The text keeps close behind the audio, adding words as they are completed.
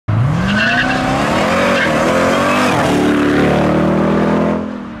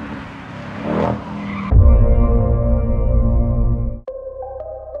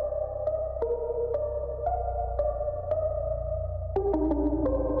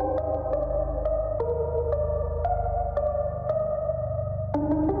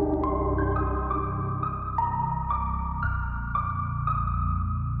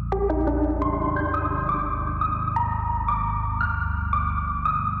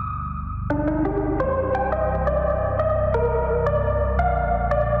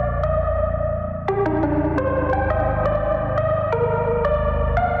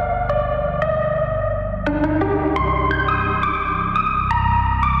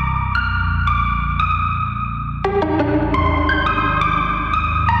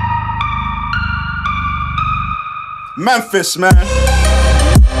Memphis, man.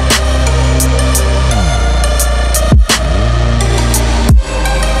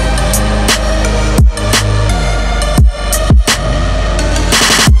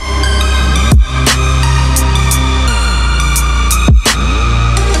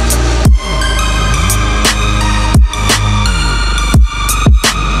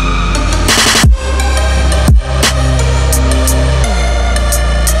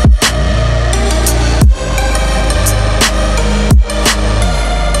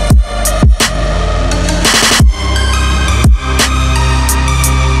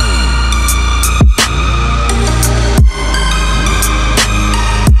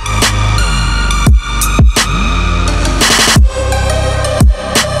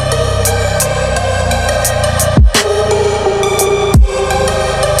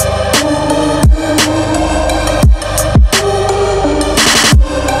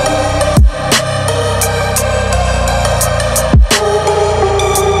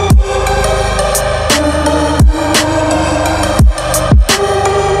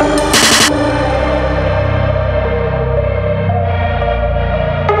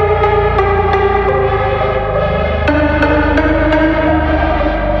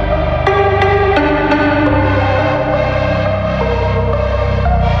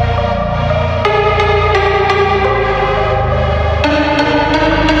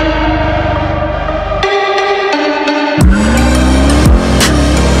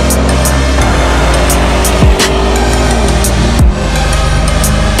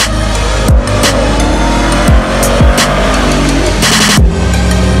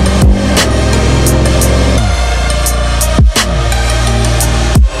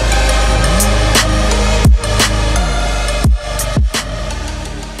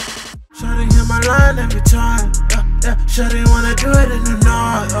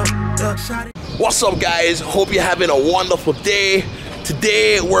 What's up, guys? Hope you're having a wonderful day.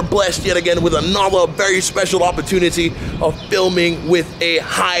 Today we're blessed yet again with another very special opportunity of filming with a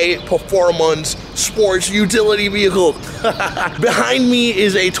high performance sports utility vehicle. Behind me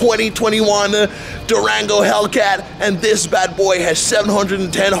is a 2021 Durango Hellcat, and this bad boy has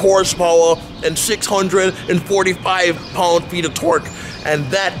 710 horsepower and 645 pound-feet of torque. And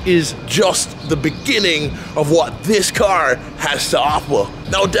that is just the beginning of what this car has to offer.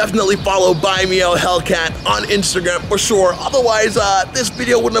 Now definitely follow Buy Me Out Hellcat on Instagram for sure. Otherwise, this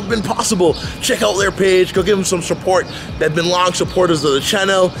video wouldn't have been possible. Check out their page, go give them some support. They've been long supporters of the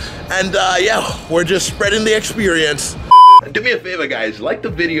channel. And yeah, we're just spreading the experience. And do me a favor, guys, like the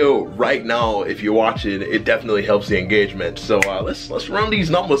video right now if you're watching. It definitely helps the engagement. So let's run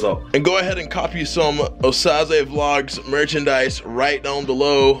these numbers up. And go ahead and copy some Osaze Vlogs merchandise right down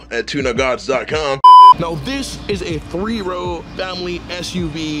below at TunerGodz.com. Now this is a 3-row family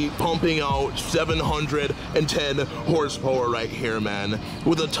SUV pumping out 710 horsepower right here, man,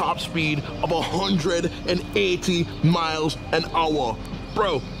 with a top speed of 180 miles an hour.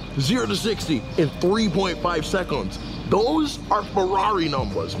 Bro, 0 to 60 in 3.5 seconds. Those are Ferrari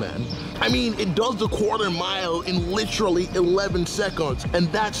numbers, man. I mean, it does the quarter mile in literally 11 seconds, and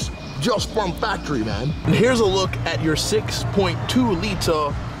that's just from factory, man. And here's a look at your 6.2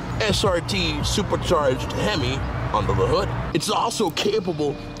 liter SRT Supercharged HEMI under the hood. It's also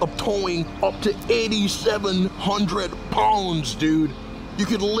capable of towing up to 8,700 pounds, dude. You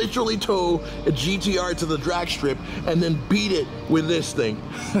could literally tow a GTR to the drag strip and then beat it with this thing.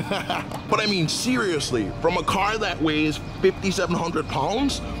 But I mean, seriously, from a car that weighs 5,700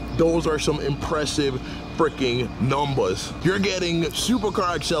 pounds, those are some impressive freaking numbers. You're getting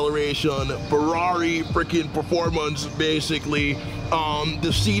supercar acceleration, Ferrari freaking performance, basically,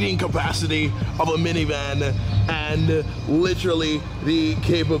 the seating capacity of a minivan, and literally the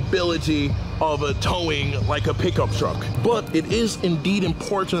capability of a towing like a pickup truck. But it is indeed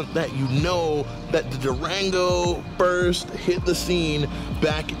important that you know that the Durango first hit the scene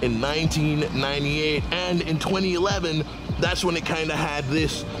back in 1998, and in 2011, that's when it kind of had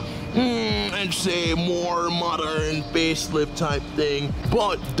this I'd say more modern facelift type thing.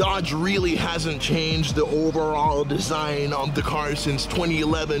 But Dodge really hasn't changed the overall design of the car since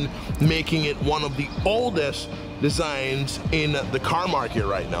 2011, making it one of the oldest designs in the car market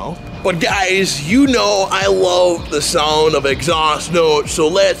right now. But guys, you know I love the sound of exhaust notes, so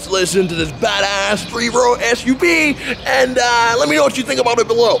let's listen to this badass 3-row SUV, and let me know what you think about it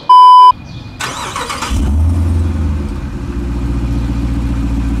below.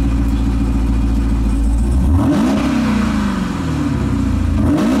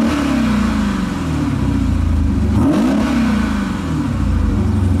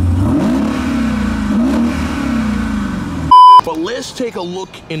 let's take a look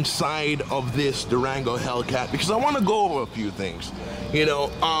inside of this Durango Hellcat, because I want to go over a few things. You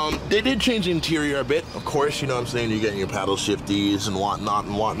know, they did change the interior a bit, of course, you know what I'm saying, you're getting your paddle shifties and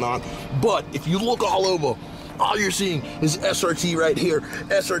whatnot, but if you look all over, all you're seeing is SRT right here,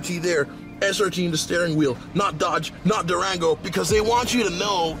 SRT there, SRT in the steering wheel, not Dodge, not Durango, because they want you to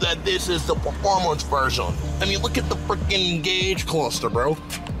know that this is the performance version. I mean, look at the freaking gauge cluster, bro.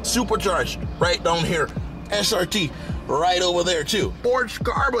 Supercharged right down here. SRT right over there too. Forged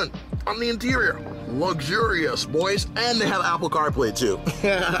carbon on the interior. Luxurious, boys. And they have Apple CarPlay too.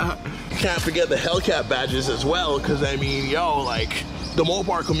 Can't forget the Hellcat badges as well, because I mean, yo, like, the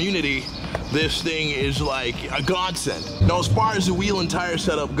Mopar community, this thing is like a godsend. Now, as far as the wheel and tire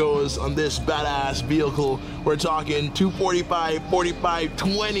setup goes on this badass vehicle, we're talking 245, 45,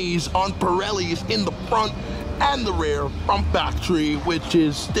 20s on Pirellis in the front and the rear from factory, which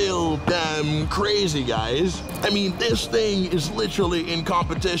is still damn crazy, guys. I mean, this thing is literally in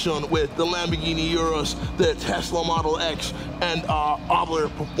competition with the Lamborghini Urus, the Tesla Model X, and other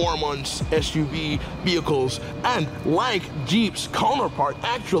performance SUV vehicles, and like Jeep's counterpart,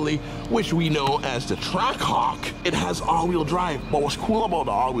 actually, which we know as the Trackhawk, it has all-wheel drive. But what's cool about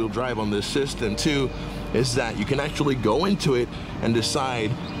the all-wheel drive on this system too is that you can actually go into it and decide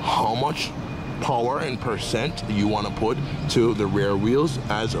how much power and percent you want to put to the rear wheels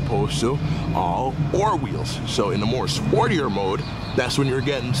as opposed to all four wheels. So in the more sportier mode, that's when you're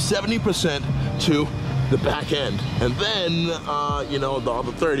getting 70% to the back end, and then you know, the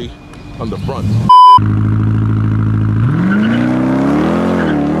other 30 on the front.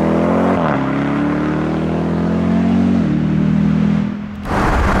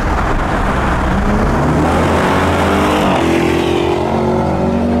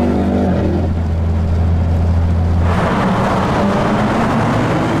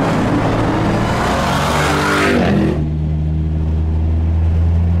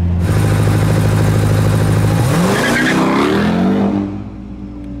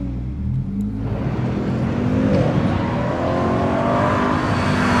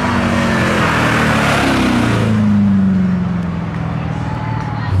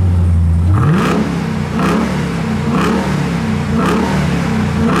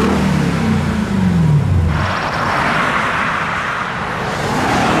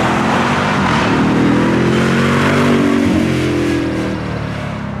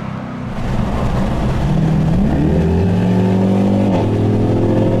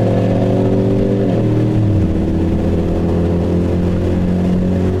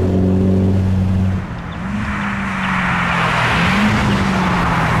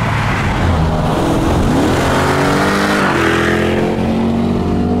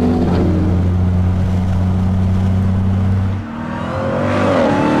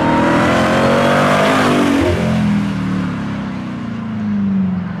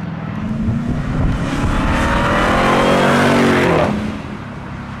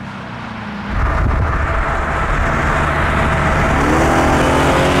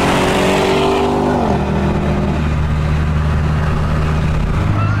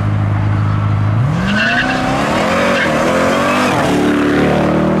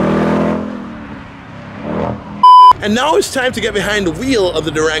 And now it's time to get behind the wheel of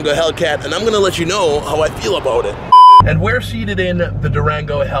the Durango Hellcat, and I'm gonna let you know how I feel about it. And we're seated in the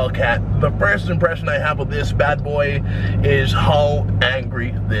Durango Hellcat. The first impression I have of this bad boy is how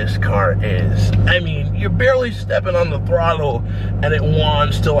angry this car is. I mean, you're barely stepping on the throttle and it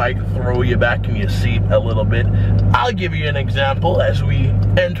wants to like throw you back in your seat a little bit. I'll give you an example as we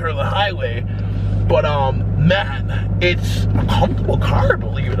enter the highway. But man, it's a comfortable car,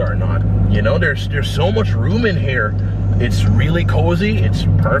 believe it or not. You know, there's so much room in here. It's really cozy. It's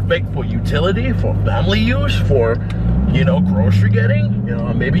perfect for utility, for family use, for, you know, grocery getting. You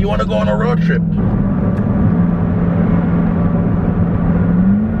know, maybe you want to go on a road trip.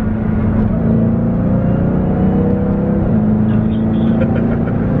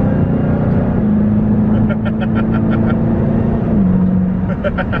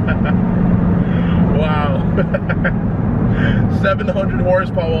 Wow. 700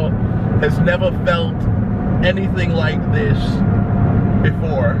 horsepower has never felt anything like this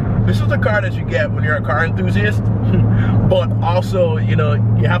before. This is the car that you get when you're a car enthusiast, but also, you know,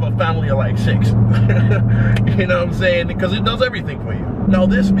 you have a family of like 6. You know what I'm saying? Because it does everything for you. Now,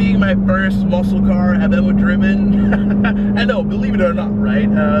 this being my first muscle car I've ever driven, I know, believe it or not, right?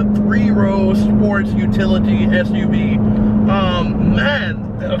 3-row sports utility SUV. Man,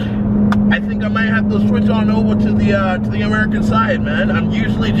 I think I might have to switch on over to the American side, man. I'm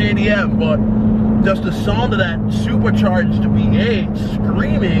usually JDM, but just the sound of that supercharged V8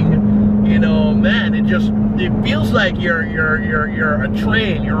 screaming, you know, man, it it feels like you're a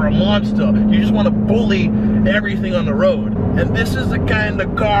train, you're a monster. You just want to bully everything on the road. And this is the kind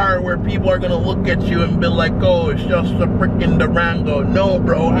of car where people are gonna look at you and be like, oh, it's just a freaking Durango. No,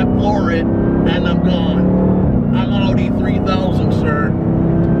 bro, I floor it and I'm gone. I'm Audi 3000, sir.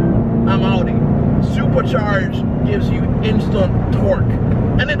 I'm Audi. Supercharged gives you instant torque,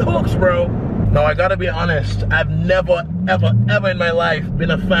 and it hooks, bro. Now, I gotta be honest, I've never, ever in my life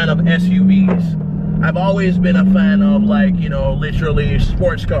been a fan of SUVs. I've always been a fan of, like, you know, literally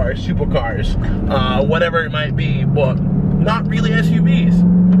sports cars, supercars, whatever it might be, but not really SUVs.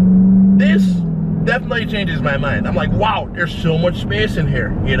 This definitely changes my mind. I'm like, wow, there's so much space in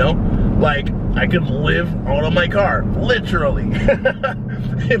here, you know? Like, I could live out of my car, literally.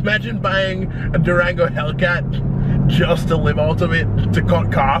 Imagine buying a Durango Hellcat just to live out of it, to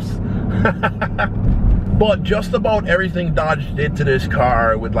cut costs. But just about everything Dodge did to this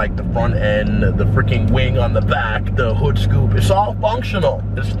car, with like the front end, the freaking wing on the back, the hood scoop, it's all functional.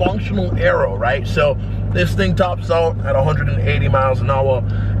 It's functional aero, right? So this thing tops out at 180 miles an hour,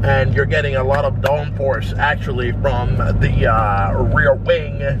 and you're getting a lot of downforce actually from the rear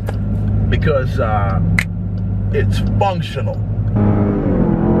wing, because it's functional.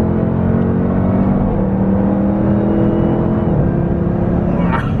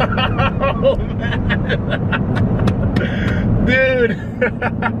 Oh, man. Dude.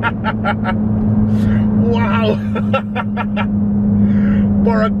 Wow.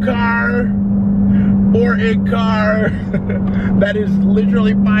 For a car that is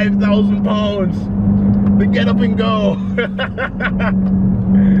literally 5,000 pounds to get up and go.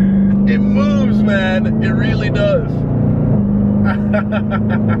 It moves, man. It really does.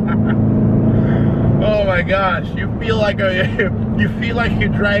 Oh my gosh, you feel like you're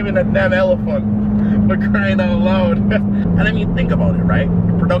driving a damn elephant, for crying out loud. And I mean, think about it, right?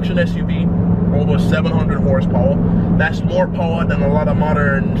 Production SUV, over 700 horsepower. That's more power than a lot of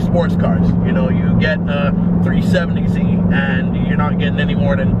modern sports cars. You know, you get a 370Z and you're not getting any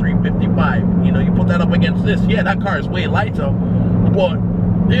more than 355. You know, you put that up against this, yeah, that car is way lighter, but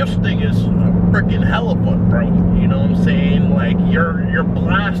this thing is a freaking elephant, bro. You know what I'm saying? Like, you're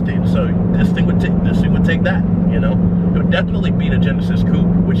blasting. So this thing would take that, you know? It would definitely beat a Genesis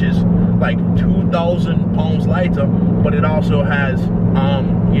Coupe, which is like 2,000 pounds lighter, but it also has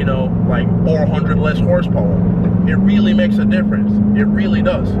you know, like 400 less horsepower. It really makes a difference. It really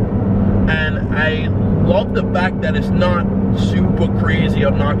does. And I love the fact that it's not super crazy,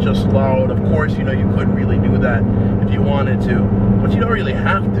 obnoxious, loud. Of course, you know, you couldn't really do that if you wanted to, but you don't really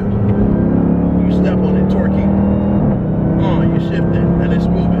have to. You step on it, torquey. Oh, you shift it, and it's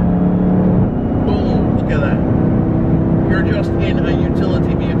moving. Boom, look at that. You're just in a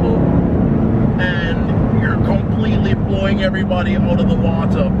utility vehicle, and you're completely blowing everybody out of the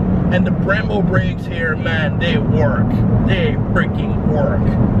water. And the Brembo brakes here, man, they work. They freaking work.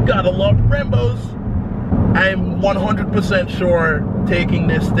 Gotta love Brembos. I'm 100% sure taking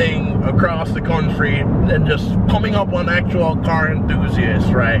this thing across the country and just coming up on actual car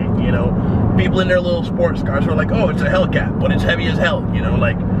enthusiasts, right? You know, people in their little sports cars are like, oh, it's a Hellcat, but it's heavy as hell, you know,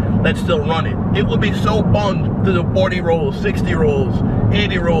 like, let's still run it. It would be so fun to do 40 rolls, 60 rolls,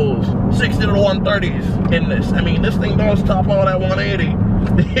 80 rolls, 60 to 130s in this. I mean, this thing does top out at 180,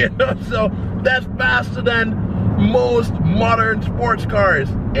 you know, so that's faster than most modern sports cars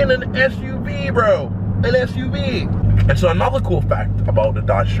in an SUV, bro. An SUV. And so another cool fact about the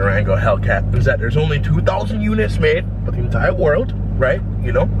Dodge Durango Hellcat is that there's only 2,000 units made for the entire world, right?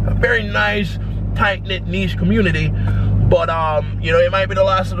 You know, a very nice, tight-knit niche community, but you know, it might be the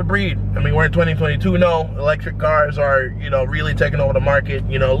last of the breed. I mean, we're in 2022 now. Electric cars are, you know, really taking over the market.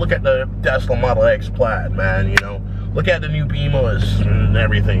 You know, look at the Tesla Model X Plaid, man, you know. Look at the new Beamers and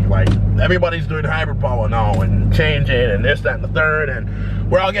everything. Like, everybody's doing hybrid power now and changing and this, that, and the third,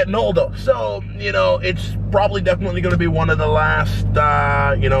 and we're all getting older. So, you know, it's probably definitely going to be one of the last,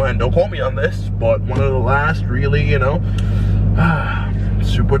 you know, and don't quote me on this, but one of the last really, you know,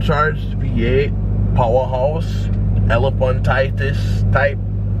 supercharged V8, powerhouse, elephantitis type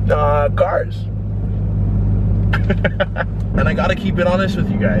cars. And I gotta keep it honest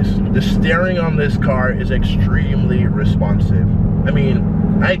with you guys, the steering on this car is extremely responsive. I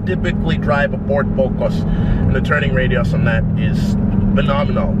mean, I typically drive a Ford Focus, and the turning radius on that is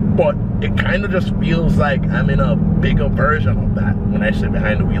phenomenal, but it kind of just feels like I'm in a bigger version of that when I sit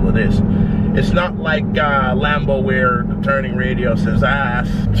behind the wheel of this. It's not like Lambo where the turning radius is ass.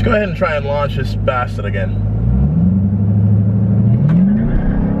 Let's go ahead and try and launch this bastard again.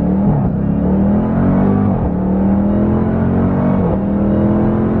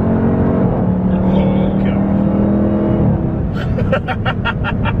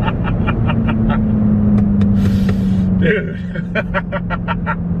 Dude.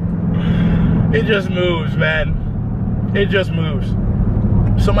 It just moves, man. It just moves.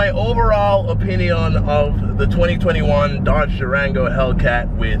 So my overall opinion of the 2021 Dodge Durango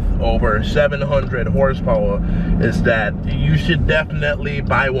Hellcat with over 700 horsepower is that you should definitely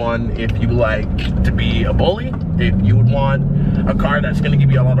buy one if you like to be a bully, if you would want a car that's going to give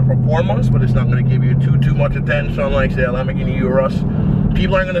you a lot of performance, but it's not going to give you too much attention, like say a Lamborghini Urus.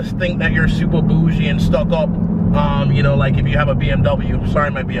 People are going to think that you're super bougie and stuck up. You know, like if you have a BMW, sorry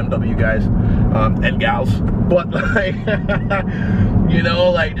my BMW guys and gals, but like, you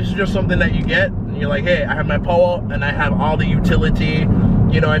know, like this is just something that you get, and you're like, hey, I have my power, and I have all the utility,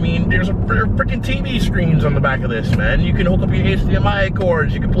 you know what I mean? There's a freaking TV screens on the back of this, man. You can hook up your HDMI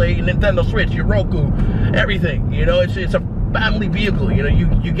cords, you can play your Nintendo Switch, your Roku, everything, you know, it's a family vehicle, you know,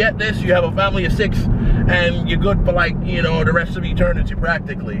 you get this, you have a family of 6, and you're good for like, you know, the rest of eternity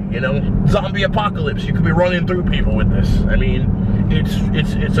practically, you know. Zombie apocalypse, you could be running through people with this. I mean, it's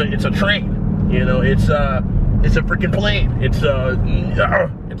a train, you know, it's a freaking plane, it's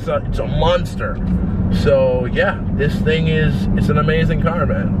a monster. So yeah, this thing it's an amazing car,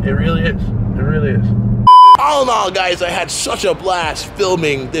 man. It really is. It really is. All in all, guys, I had such a blast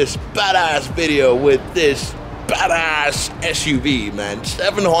filming this badass video with this badass SUV, man.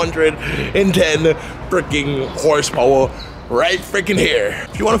 710 freaking horsepower right freaking here.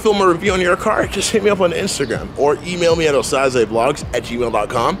 If you want to film a review on your car, just hit me up on Instagram or email me at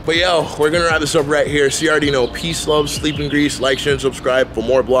osazevlogs@gmail.com. But yo, we're gonna wrap this up right here. So you already know, peace, love, sleep and grease, like, share, and subscribe for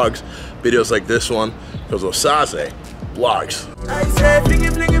more vlogs, videos like this one, because Osaze vlogs. I say fling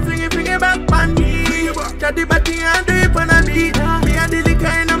it back on me. Chatty batty and do it on a beat. Me and the liquor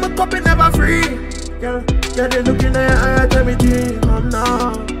and I'm a cup and never free. Girl, they looking at her, tell me, come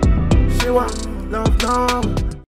now. She want love now.